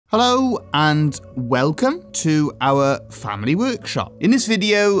Hello and welcome to our family workshop. In this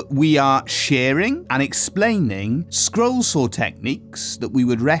video, we are sharing and explaining scroll saw techniques that we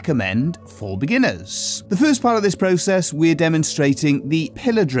would recommend for beginners. The first part of this process, we're demonstrating the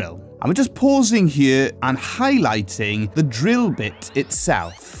pillar drill. And we're just pausing here and highlighting the drill bit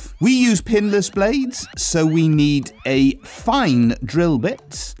itself. We use pinless blades, so we need a fine drill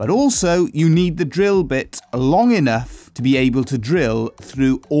bit, but also you need the drill bit long enough to be able to drill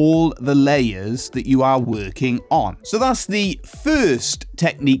through all the layers that you are working on. So that's the first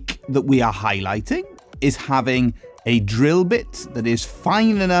technique that we are highlighting, is having a drill bit that is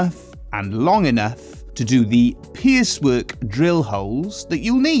fine enough and long enough to do the piercework drill holes that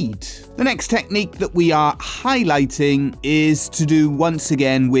you'll need. The next technique that we are highlighting is to do once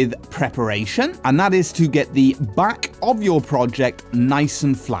again with preparation, and that is to get the back of your project nice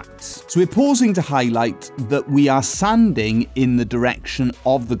and flat. So we're pausing to highlight that we are sanding in the direction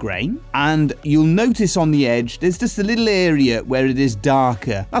of the grain, and you'll notice on the edge there's just a little area where it is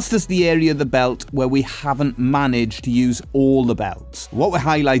darker. That's just the area of the belt where we haven't managed to use all the belts. What we're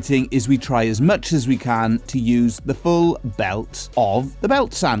highlighting is we try as much as we can to use the full belt of the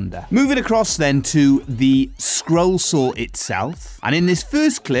belt sander. Moving across then to the scroll saw itself, and in this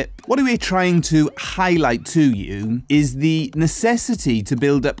first clip, what we're trying to highlight to you is the necessity to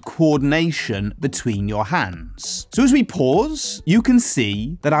build up coordination between your hands. So as we pause, you can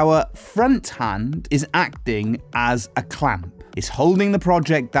see that our front hand is acting as a clamp. It's holding the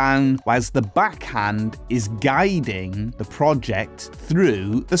project down whilst the back hand is guiding the project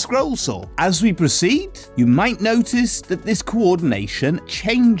through the scroll saw. As we proceed, you might notice that this coordination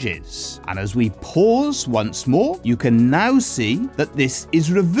changes. And as we pause once more, you can now see that this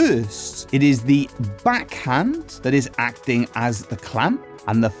is reversed. It is the back hand that is acting as the clamp,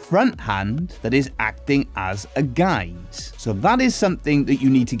 and the front hand that is acting as a guide. So that is something that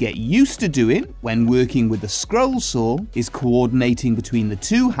you need to get used to doing when working with the scroll saw, is coordinating between the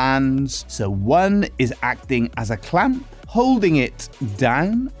two hands. So one is acting as a clamp, holding it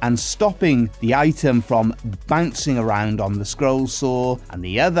down and stopping the item from bouncing around on the scroll saw, and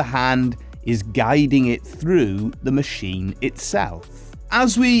the other hand is guiding it through the machine itself.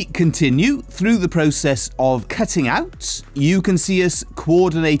 As we continue through the process of cutting out, you can see us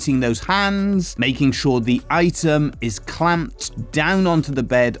coordinating those hands, making sure the item is clamped down onto the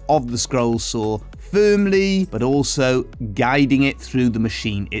bed of the scroll saw firmly, but also guiding it through the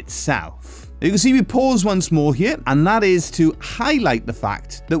machine itself. You can see we pause once more here, and that is to highlight the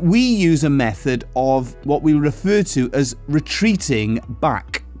fact that we use a method of what we refer to as retreating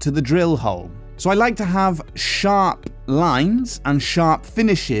back to the drill hole. So I like to have sharp lines and sharp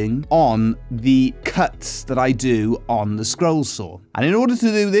finishing on the cuts that I do on the scroll saw. And in order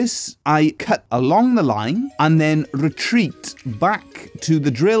to do this, I cut along the line and then retreat back to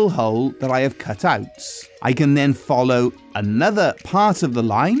the drill hole that I have cut out. I can then follow another part of the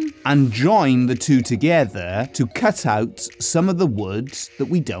line and join the two together to cut out some of the wood that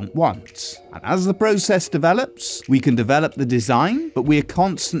we don't want. And as the process develops, we can develop the design, but we're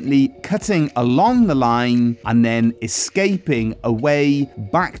constantly cutting along the line and then escaping away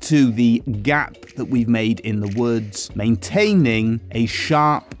back to the gap that we've made in the woods, maintaining a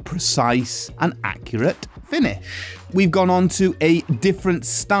sharp, precise, and accurate finish. We've gone on to a different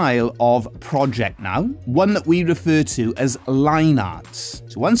style of project now, one that we refer to as line art.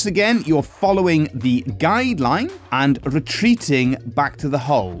 So once again, you're following the guideline and retreating back to the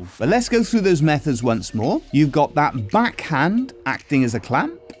hole. But let's go through those methods once more. You've got that back hand acting as a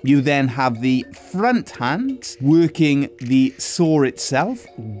clamp. You then have the front hand working the saw itself,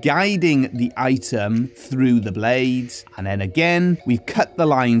 guiding the item through the blades. And then again, we've cut the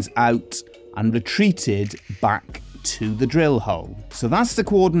lines out and retreated back to the drill hole. So that's the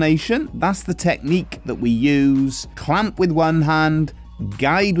coordination, that's the technique that we use. Clamp with one hand,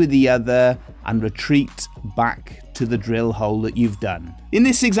 guide with the other, and retreat back to the drill hole that you've done. In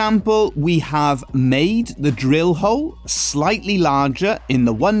this example, we have made the drill hole slightly larger in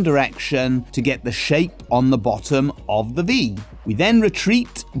the one direction to get the shape on the bottom of the V. We then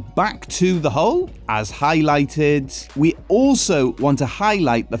retreat back to the hole as highlighted. We also want to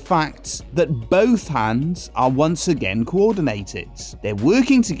highlight the fact that both hands are once again coordinated. They're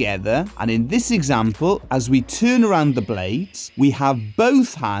working together, and in this example, as we turn around the blades, we have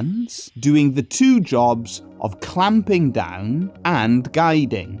both hands doing the two jobs of clamping down and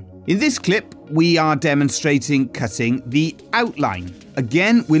guiding. In this clip, we are demonstrating cutting the outline.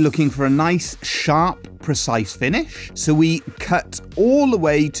 Again, we're looking for a nice, sharp, precise finish. So we cut all the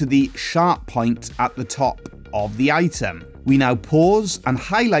way to the sharp point at the top of the item. we now pause and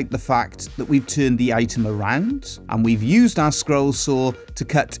highlight the fact that we've turned the item around and we've used our scroll saw to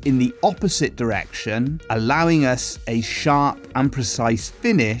cut in the opposite direction, allowing us a sharp and precise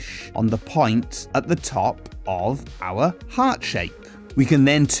finish on the point at the top of our heart shape. We can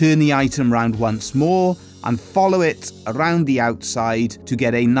then turn the item around once more and follow it around the outside to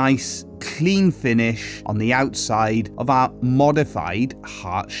get a nice clean finish on the outside of our modified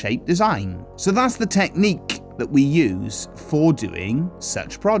heart-shaped design. So that's the technique that we use for doing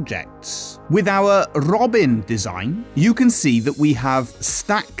such projects. With our Robin design, you can see that we have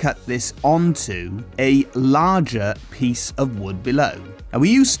stack cut this onto a larger piece of wood below. Now we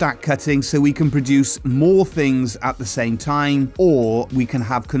use stack cutting so we can produce more things at the same time, or we can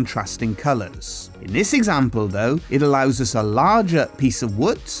have contrasting colours. In this example though, it allows us a larger piece of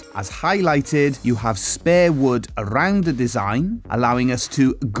wood. As highlighted, you have spare wood around the design, allowing us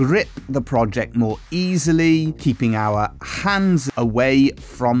to grip the project more easily, keeping our hands away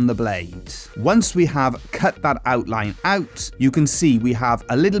from the blade. Once we have cut that outline out, you can see we have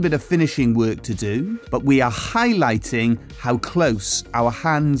a little bit of finishing work to do, but we are highlighting how close our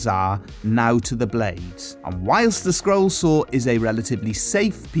hands are now to the blade. And whilst the scroll saw is a relatively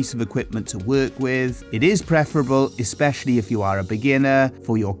safe piece of equipment to work with, it is preferable, especially if you are a beginner,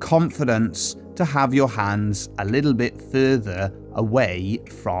 for your confidence to have your hands a little bit further away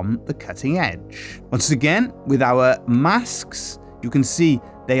from the cutting edge. Once again, with our masks, you can see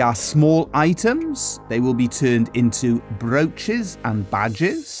they are small items. They will be turned into brooches and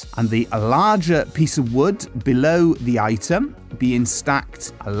badges, and the larger piece of wood below the item being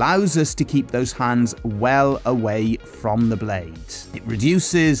stacked allows us to keep those hands well away from the blade. It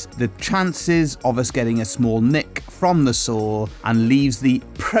reduces the chances of us getting a small nick from the saw and leaves the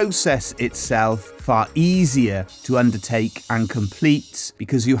process itself far easier to undertake and complete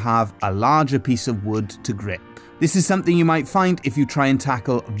because you have a larger piece of wood to grip. This is something you might find if you try and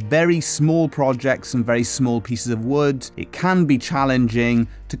tackle very small projects and very small pieces of wood. It can be challenging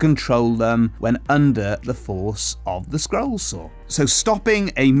to control them when under the force of the scroll saw. So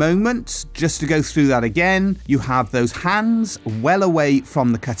stopping a moment just to go through that again, you have those hands well away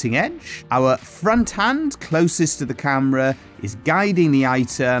from the cutting edge. Our front hand closest to the camera is guiding the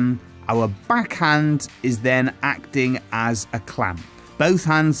item. Our back hand is then acting as a clamp. Both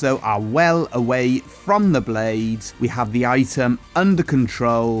hands though are well away from the blade. We have the item under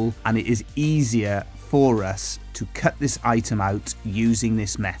control and it is easier for us to cut this item out using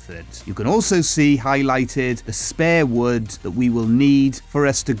this method. You can also see highlighted the spare wood that we will need for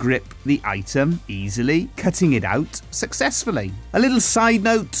us to grip the item easily, cutting it out successfully. A little side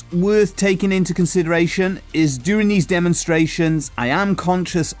note worth taking into consideration is during these demonstrations, I am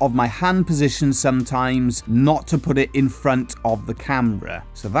conscious of my hand position sometimes, not to put it in front of the camera.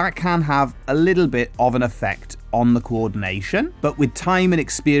 So that can have a little bit of an effect on the coordination, but with time and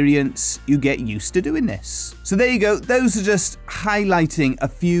experience, you get used to doing this. So there you go. Those are just highlighting a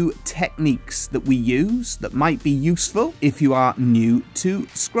few techniques that we use that might be useful if you are new to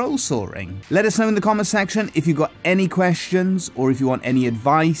scroll sawing. Let us know in the comment section if you've got any questions or if you want any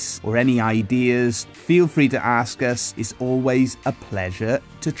advice or any ideas. Feel free to ask us. It's always a pleasure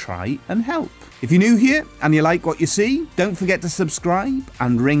to try and help. If you're new here and you like what you see, don't forget to subscribe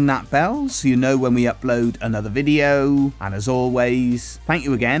and ring that bell so you know when we upload another video. And as always, thank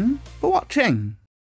you again for watching.